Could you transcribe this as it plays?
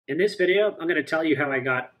In this video, I'm going to tell you how I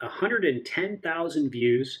got 110,000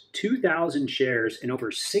 views, 2,000 shares, and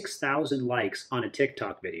over 6,000 likes on a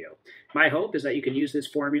TikTok video. My hope is that you can use this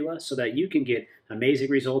formula so that you can get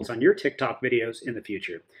amazing results on your TikTok videos in the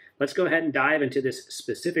future. Let's go ahead and dive into this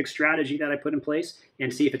specific strategy that I put in place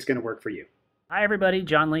and see if it's going to work for you. Hi everybody,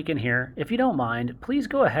 John Lincoln here. If you don't mind, please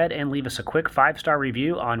go ahead and leave us a quick 5-star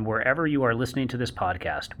review on wherever you are listening to this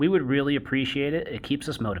podcast. We would really appreciate it. It keeps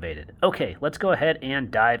us motivated. Okay, let's go ahead and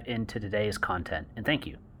dive into today's content, and thank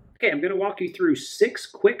you. Okay, I'm going to walk you through 6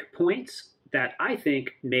 quick points that I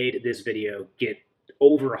think made this video get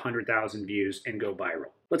over 100,000 views and go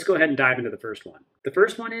viral. Let's go ahead and dive into the first one. The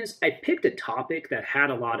first one is I picked a topic that had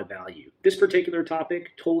a lot of value. This particular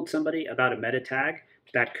topic told somebody about a meta tag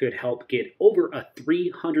that could help get over a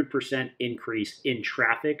 300% increase in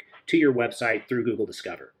traffic to your website through Google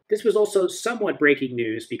Discover. This was also somewhat breaking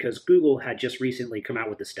news because Google had just recently come out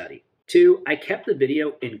with a study. 2, I kept the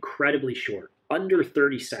video incredibly short, under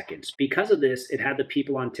 30 seconds. Because of this, it had the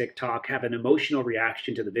people on TikTok have an emotional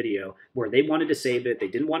reaction to the video where they wanted to save it, they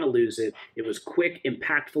didn't want to lose it. It was quick,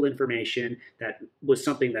 impactful information that was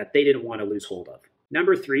something that they didn't want to lose hold of.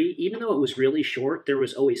 Number 3, even though it was really short, there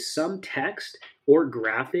was always some text or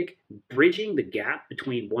graphic bridging the gap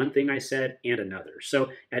between one thing I said and another. So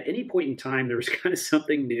at any point in time, there was kind of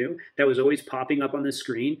something new that was always popping up on the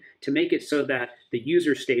screen to make it so that the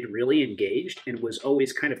user stayed really engaged and was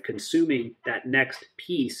always kind of consuming that next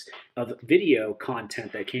piece of video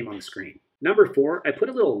content that came on the screen. Number 4, I put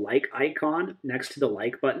a little like icon next to the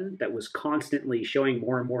like button that was constantly showing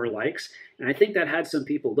more and more likes. And I think that had some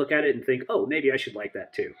people look at it and think, oh, maybe I should like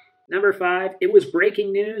that too. Number 5, it was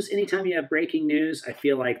breaking news. Anytime you have breaking news, I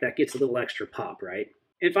feel like that gets a little extra pop, right?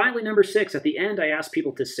 And finally, number 6, at the end, I asked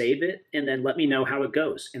people to save it and then let me know how it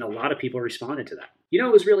goes. And a lot of people responded to that. You know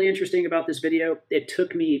what was really interesting about this video? It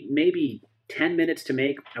took me maybe 10 minutes to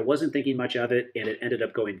make. I wasn't thinking much of it, and it ended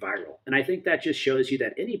up going viral. And I think that just shows you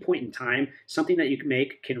that any point in time, something that you can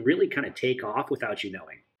make can really kind of take off without you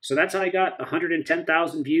knowing. So that's how I got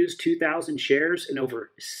 110,000 views, 2,000 shares, and over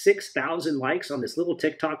 6,000 likes on this little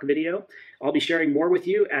TikTok video. I'll be sharing more with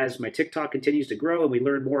you as my TikTok continues to grow and we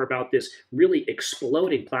learn more about this really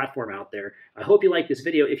exploding platform out there. I hope you liked this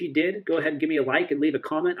video. If you did, go ahead and give me a like and leave a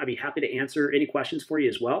comment. I'd be happy to answer any questions for you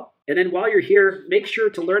as well. And then while you're here, make sure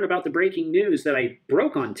to learn about the breaking news that I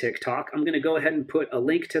broke on TikTok. I'm going to go ahead and put a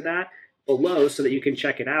link to that below so that you can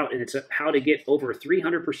check it out. And it's how to get over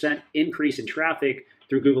 300% increase in traffic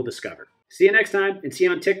through Google Discover. See you next time and see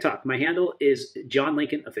you on TikTok. My handle is John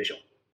Lincoln Official.